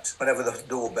joke that whenever the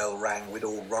doorbell rang, we'd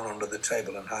all run under the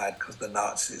table and hide because the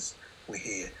Nazis were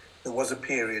here. There was a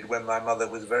period when my mother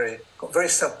got very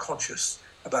self-conscious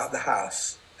about the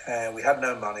house. We had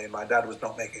no money, and my dad was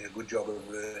not making a good job of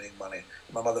earning money.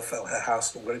 My mother felt her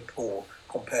house was very poor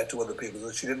compared to other people's,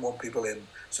 and she didn't want people in,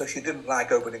 so she didn't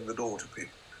like opening the door to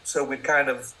people. So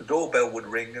the doorbell would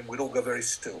ring, and we'd all go very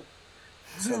still,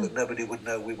 so that nobody would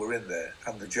know we were in there.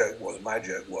 And my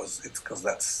joke was, it's because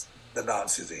the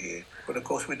Nazis are here. But of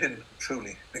course, we didn't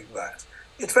truly think that.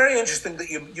 It's very interesting that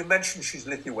you mentioned she's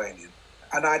Lithuanian,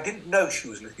 and I didn't know she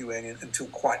was Lithuanian until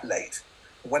quite late.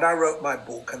 When I wrote my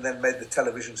book and then made the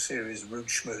television series Root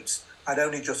Schmutz, I'd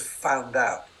only just found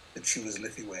out that she was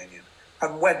Lithuanian,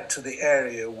 and went to the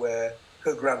area where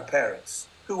her grandparents,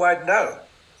 who I'd known,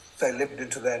 they lived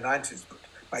into their 90s, but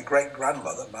my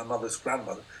great-grandmother, my mother's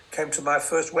grandmother, came to my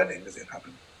first wedding, as it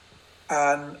happened.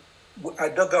 And I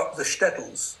dug up the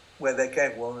shtetls where they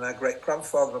came from. My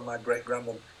great-grandfather and my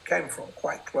great-grandmother came from,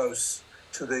 quite close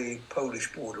to the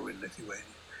Polish border in Lithuania.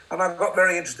 And I got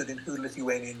very interested in who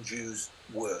Lithuanian Jews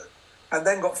were, and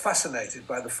then got fascinated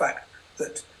by the fact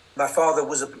that my father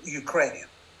was a Ukrainian.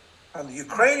 And the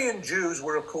Ukrainian Jews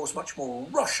were, of course, much more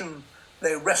Russian.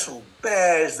 They wrestled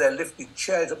bears, they lifted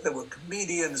chairs up, they were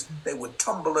comedians, they were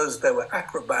tumblers, they were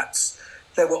acrobats.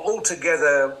 They were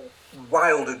altogether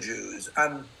wilder Jews.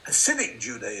 And Hasidic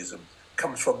Judaism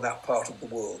comes from that part of the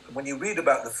world. And when you read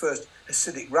about the first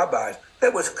Hasidic rabbis, they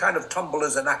were kind of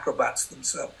tumblers and acrobats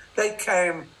themselves. They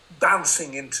came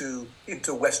bouncing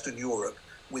into Western Europe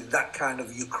with that kind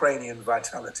of Ukrainian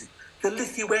vitality. The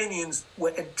Lithuanians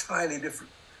were entirely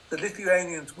different. The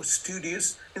Lithuanians were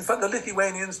studious. In fact, the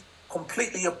Lithuanians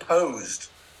completely opposed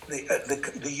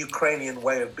the Ukrainian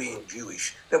way of being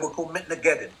Jewish. They were called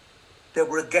mitnagedim. They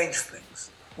were against things.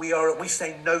 We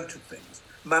say no to things.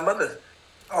 My mother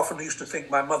often used to think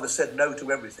my mother said no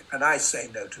to everything, and I say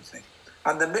no to things.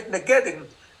 And the mitnagedim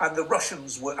and the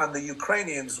Russians and the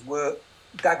Ukrainians were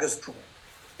daggers drawn.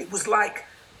 It was like,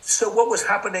 so what was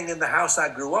happening in the house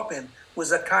I grew up in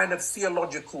was a kind of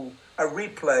a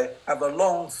replay of a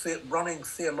long running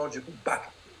theological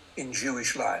battle in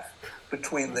Jewish life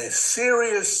between the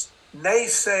serious,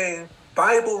 naysaying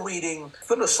Bible reading,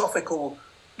 philosophical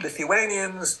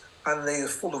Lithuanians and the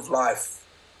full of life,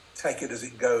 take it as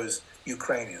it goes,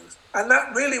 Ukrainians. And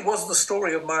that really was the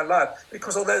story of my life,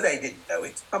 because although they didn't know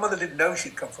it, my mother didn't know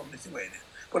she'd come from Lithuania,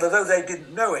 but although they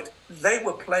didn't know it, they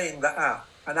were playing that out,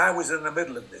 and I was in the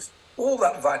middle of this. All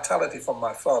that vitality from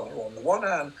my father on the one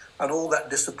hand, and all that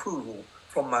disapproval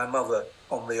from my mother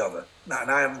on the other.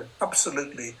 And I am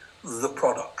absolutely the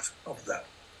product of that.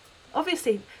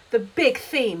 Obviously, the big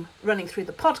theme running through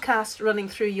the podcast, running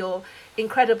through your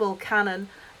incredible canon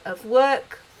of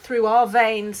work, through our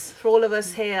veins, for all of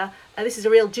us here, and this is a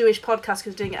real Jewish podcast because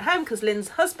we're doing it at home because Lynn's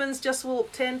husband's just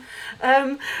walked in.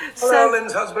 Hello,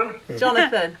 Lynn's husband.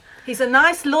 Jonathan. He's a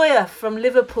nice lawyer from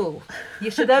Liverpool. You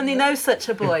should only know such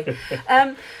a boy.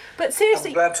 But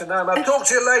seriously... I'm glad to know him. I'll talk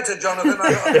to you later, Jonathan.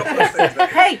 I've got a couple of things there.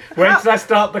 Hey! When does I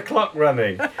start the clock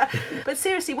running? But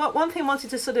seriously, one thing I wanted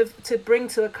to bring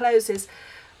to a close is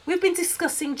we've been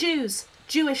discussing Jews,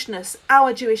 Jewishness,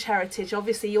 our Jewish heritage,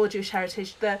 obviously your Jewish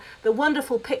heritage, the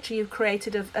wonderful picture you've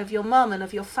created of your mum and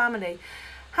of your family.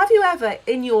 Have you ever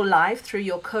in your life, through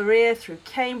your career, through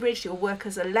Cambridge, your work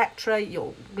as a lecturer,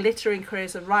 your glittering career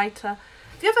as a writer,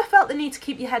 have you ever felt the need to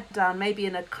keep your head down, maybe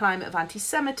in a climate of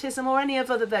anti-Semitism or any of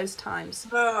those times?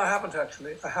 No, I haven't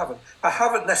actually. I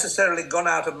haven't necessarily gone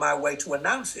out of my way to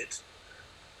announce it,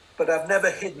 but I've never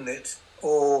hidden it.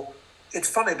 Or it's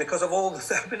funny because of all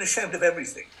this, I've been ashamed of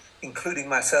everything, including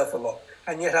myself a lot,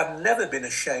 and yet I've never been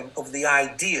ashamed of the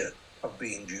idea of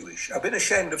being Jewish. I've been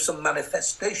ashamed of some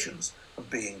manifestations of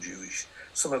being Jewish.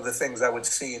 Some of the things I would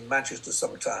see in Manchester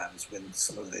sometimes, when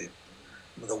some of the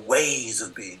ways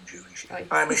of being Jewish. Right.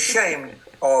 I'm ashamed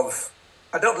of,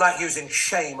 I don't like using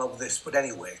shame of this, but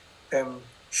anyway,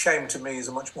 shame to me is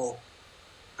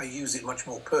I use it much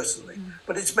more personally.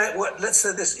 But it's made, let's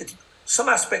say this, some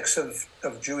aspects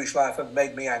of Jewish life have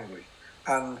made me angry.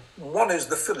 And one is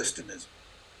the Philistinism.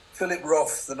 Philip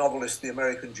Roth, the novelist, the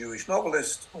American Jewish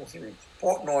novelist, author of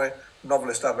Portnoy,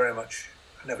 novelist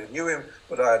I never knew him,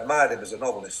 but I admired him as a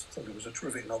novelist. I thought he was a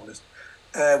terrific novelist.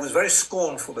 Was very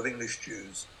scornful of English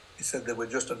Jews. He said they were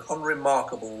just an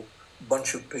unremarkable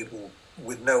bunch of people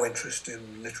with no interest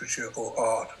in literature or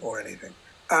art or anything.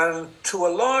 And to a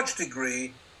large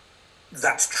degree,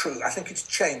 that's true. I think it's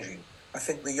changing. I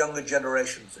think the younger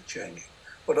generations are changing.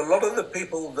 But a lot of the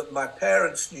people that my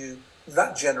parents knew,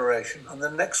 that generation and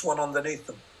the next one underneath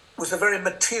them, was a very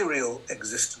material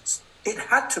existence. It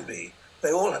had to be. They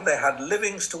had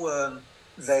livings to earn.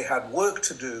 They had work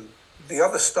to do. The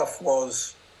other stuff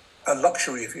was a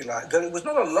luxury, if you like. It was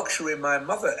not a luxury my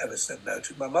mother ever said no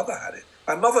to. My mother had it.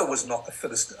 My mother was not a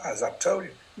Philistine, as I've told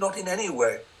you, not in any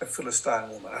way a Philistine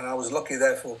woman. And I was lucky,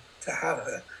 therefore, to have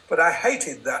her. But I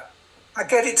hated that. I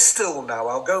get it still now.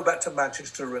 I'll go back to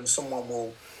Manchester and someone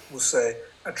will say,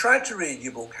 I tried to read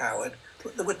your book, Howard,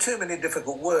 but there were too many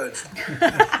difficult words.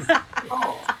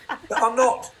 There are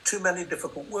not too many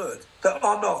difficult words. There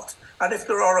are not. And if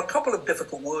there are a couple of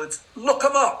difficult words, look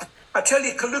them up. I tell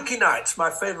you, Kaluki Nights, my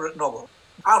favourite novel,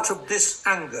 out of this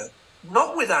anger,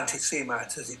 not with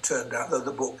anti-Semites as it turned out, though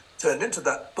the book turned into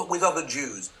that, but with other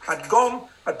Jews. I'd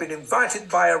been invited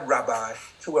by a rabbi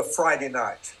to a Friday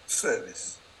night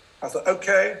service. I thought,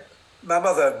 okay, my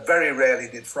mother very rarely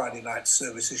did Friday night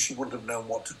services. She wouldn't have known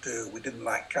what to do. We didn't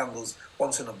light candles.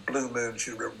 Once in a blue moon,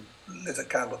 she lit a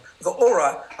candle. I thought, all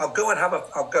right, I'll go and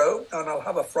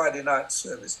have a Friday night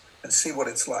service and see what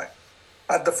it's like.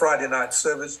 At the Friday night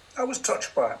service, I was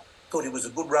touched by him. Thought he was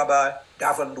a good rabbi,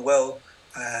 davened well.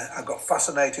 I got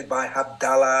fascinated by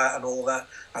Havdalah and all that,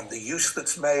 and the use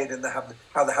that's made in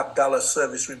how the Havdalah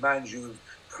service reminds you of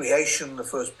creation, the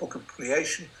first book of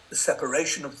creation, the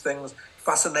separation of things.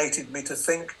 Fascinated me to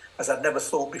think, as I'd never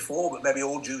thought before, but maybe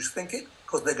all Jews think it,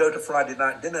 because they go to Friday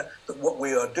night dinner, that what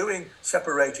we are doing,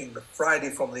 separating the Friday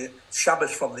from the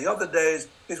Shabbos from the other days,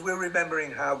 is we're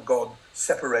remembering how God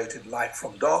separated light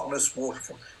from darkness, water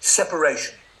from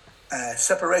separation.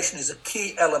 Separation is a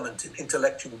key element in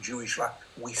intellectual Jewish life.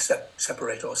 We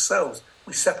separate ourselves.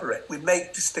 We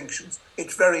make distinctions.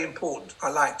 It's very important. I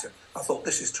liked it. I thought,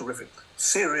 this is terrific.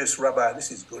 Serious rabbi,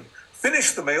 this is good.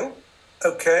 Finish the meal.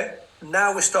 Okay,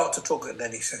 now we start to talk. And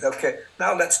then he said, okay,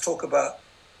 now let's talk about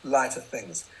lighter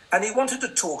things. And he wanted to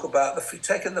talk about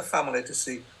taking the family to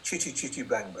see Chitty Chitty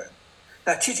Bang Bang.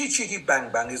 Now, Chitty Chitty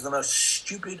Bang Bang is the most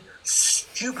stupid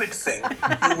thing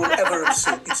you will ever have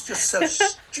seen. It's just so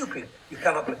stupid, you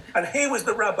cannot believe. And here was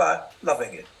the rabbi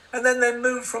loving it. And then they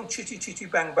moved from Chitty Chitty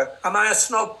Bang Bang. Am I a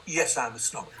snob? Yes, I'm a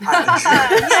snob. I'm a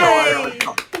Jew, so I'm a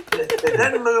snob. They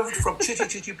then moved from Chitty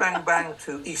Chitty Bang Bang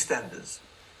to EastEnders.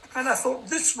 And I thought,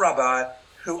 this rabbi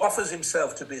who offers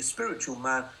himself to be a spiritual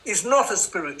man is not a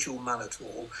spiritual man at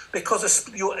all, because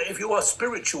if you are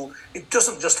spiritual, it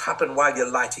doesn't just happen while you're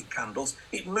lighting candles,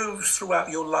 it moves throughout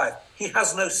your life. He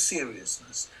has no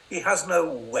seriousness, he has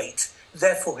no weight,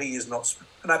 therefore he is not spiritual.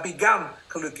 And I began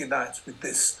Kaluki Nights with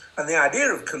this, and the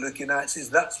idea of Kaluki Nights is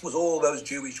that was all those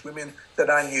Jewish women that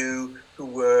I knew who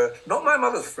were not my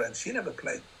mother's friends, she never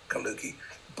played Kaluki,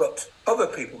 but other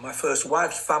people, my first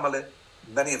wife's family,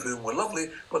 many of whom were lovely,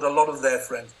 but a lot of their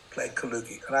friends played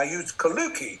Kaluki. And I used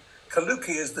Kaluki.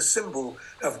 Kaluki is the symbol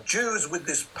of Jews with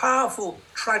this powerful,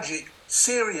 tragic,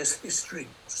 serious history,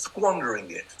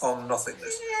 squandering it on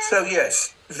nothingness. So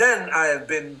yes, then I have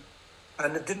been,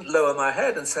 and it didn't lower my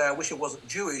head and say, I wish it wasn't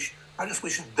Jewish. I just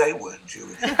wish they weren't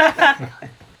Jewish.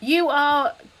 You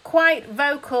are quite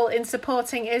vocal in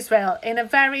supporting Israel in a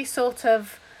very sort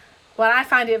of, well, I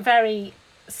find it very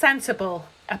sensible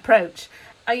approach.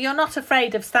 You're not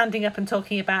afraid of standing up and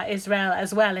talking about Israel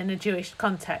as well in a Jewish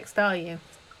context, are you?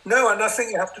 No, and I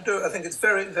think you have to do it. I think it's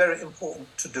very, very important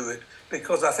to do it,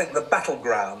 because I think the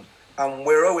battleground, and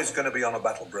we're always going to be on a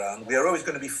battleground, we are always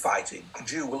going to be fighting. A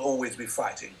Jew will always be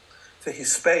fighting for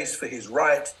his space, for his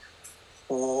right,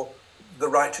 for the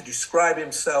right to describe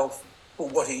himself, for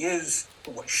what he is,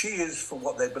 for what she is, for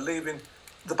what they believe in.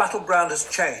 The battleground has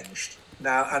changed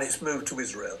now, and it's moved to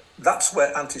Israel. That's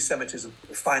where anti-Semitism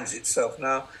finds itself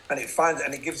now, and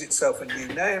it gives itself a new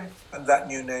name, and that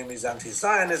new name is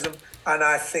anti-Zionism. And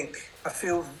I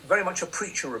feel very much a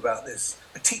preacher about this,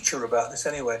 a teacher about this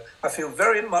anyway. I feel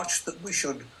very much that we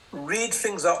should read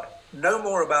things up, know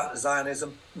more about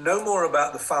Zionism, know more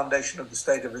about the foundation of the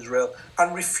State of Israel,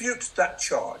 and refute that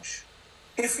charge.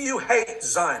 If you hate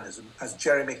Zionism, as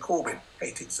Jeremy Corbyn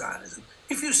hated Zionism,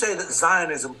 if you say that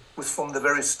Zionism was from the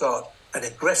very start an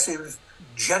aggressive,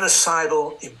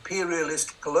 genocidal,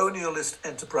 imperialist, colonialist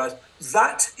enterprise,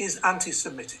 that is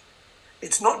anti-Semitic.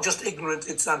 It's not just ignorant,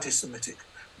 it's anti-Semitic.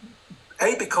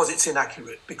 Because it's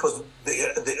inaccurate, because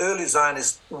the early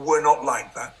Zionists were not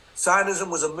like that. Zionism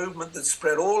was a movement that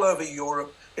spread all over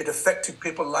Europe. It affected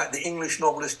people like the English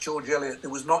novelist George Eliot. It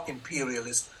was not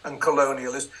imperialist and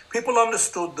colonialist. People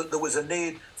understood that there was a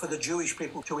need for the Jewish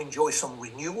people to enjoy some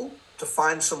renewal, to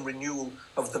find some renewal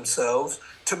of themselves,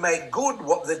 to make good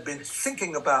what they'd been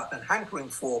thinking about and hankering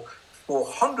for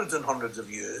hundreds and hundreds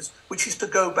of years, which is to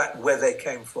go back where they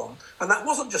came from. And that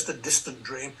wasn't just a distant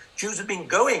dream. Jews had been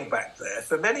going back there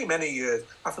for many, many years.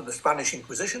 After the Spanish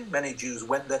Inquisition, many Jews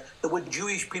went there. There were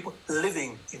Jewish people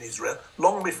living in Israel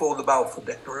long before the Balfour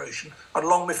Declaration and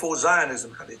long before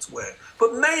Zionism had its way.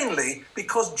 But mainly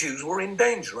because Jews were in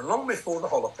danger. And long before the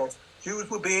Holocaust, Jews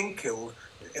were being killed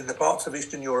in the parts of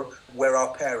Eastern Europe where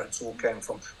our parents all came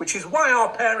from, which is why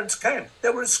our parents came. They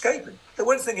were escaping. They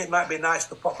weren't thinking it might be nice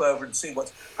to pop over and see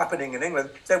what's happening in England.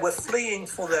 They were fleeing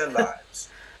for their lives.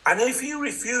 And if you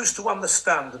refuse to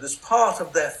understand that as part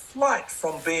of their flight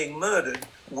from being murdered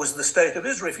was the State of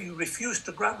Israel, if you refuse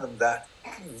to grant them that,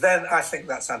 then I think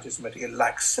that's anti-Semitic. It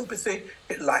lacks sympathy,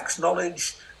 it lacks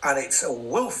knowledge, and it's a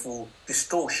willful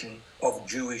distortion of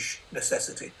Jewish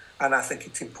necessity. And I think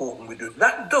it's important we do it.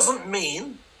 That doesn't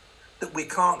mean that we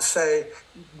can't say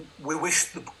we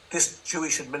wish this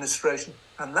Jewish administration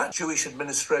and that Jewish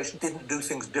administration didn't do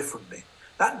things differently.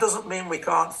 That doesn't mean we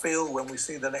can't feel when we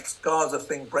see the next Gaza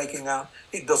thing breaking out,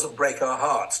 it doesn't break our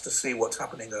hearts to see what's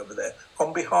happening over there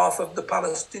on behalf of the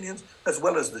Palestinians as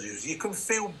well as the Jews. You can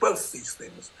feel both these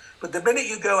things. But the minute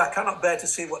you go, I cannot bear to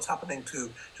see what's happening to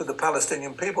the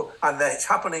Palestinian people, and it's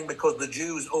happening because the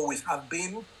Jews always have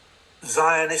been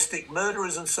Zionistic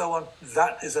murderers and so on,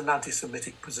 that is an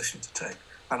anti-Semitic position to take.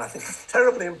 And I think it's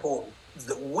terribly important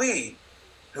that we,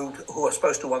 who are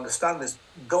supposed to understand this,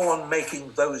 go on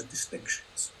making those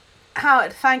distinctions.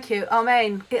 Howard, thank you.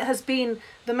 Amen. It has been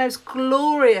the most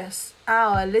glorious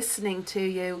hour listening to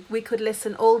you. We could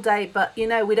listen all day, but we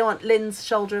don't want Lynn's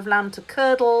shoulder of lamb to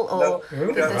curdle or...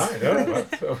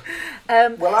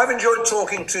 Well, I've enjoyed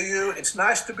talking to you. It's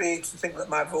nice to think that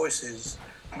my voice is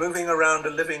moving around a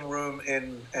living room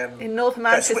in North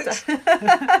Manchester.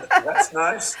 That's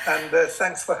nice, and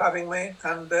thanks for having me.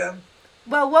 And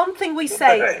well, one thing we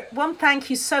say, thank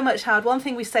you so much, Howard. One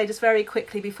thing we say just very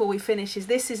quickly before we finish is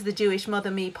this is the Jewish Mother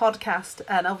Me podcast,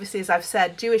 and obviously, as I've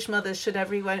said, Jewish mothers should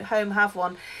every home have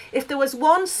one. If there was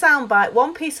one soundbite,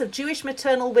 one piece of Jewish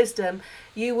maternal wisdom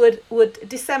you would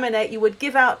disseminate, you would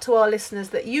give out to our listeners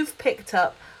that you've picked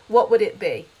up, what would it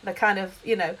be? The kind of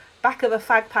back of a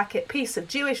fag packet piece of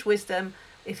Jewish wisdom,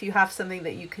 if you have something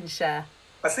that you can share.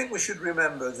 I think we should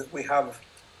remember that we have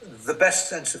the best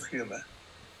sense of humour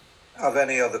of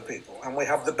any other people. And we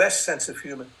have the best sense of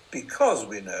humour because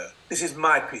we know this is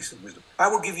my piece of wisdom. I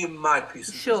will give you my piece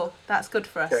of wisdom. Sure, that's good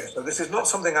for us. Okay, so this is not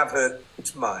something I've heard,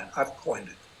 it's mine. I've coined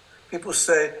it. People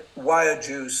say, why are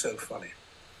Jews so funny?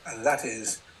 And that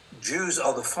is, Jews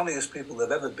are the funniest people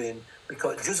they've ever been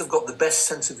because Jews have got the best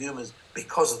sense of humour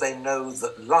because they know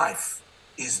that life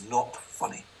is not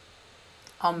funny.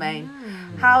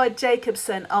 Amen. Howard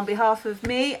Jacobson, on behalf of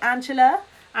me, Angela,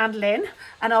 And Lynn.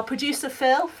 and our producer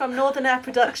Phil from Northern Air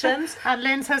Productions, And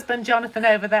Lynn's husband, Jonathan,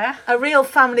 over there. a real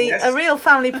family, Yes. a real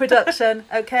family production.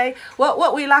 Okay,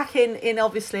 what we lack in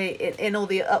obviously in all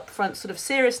the upfront sort of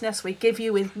seriousness, we give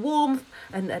you with warmth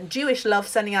and Jewish love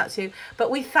sending out to you. But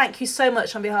we thank you so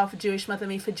much on behalf of Jewish Mother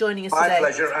Me for joining us My today.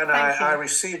 pleasure, and Thank you. I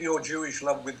receive your Jewish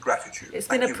love with gratitude. It's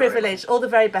Thank been a you very much. privilege. All the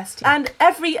very best to you. And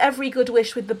every good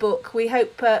wish with the book. We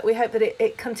hope that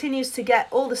it continues to get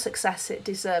all the success it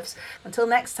deserves. Until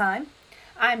next time,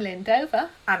 I'm Lynn Dover.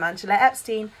 I'm Angela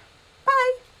Epstein.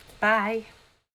 Bye. Bye.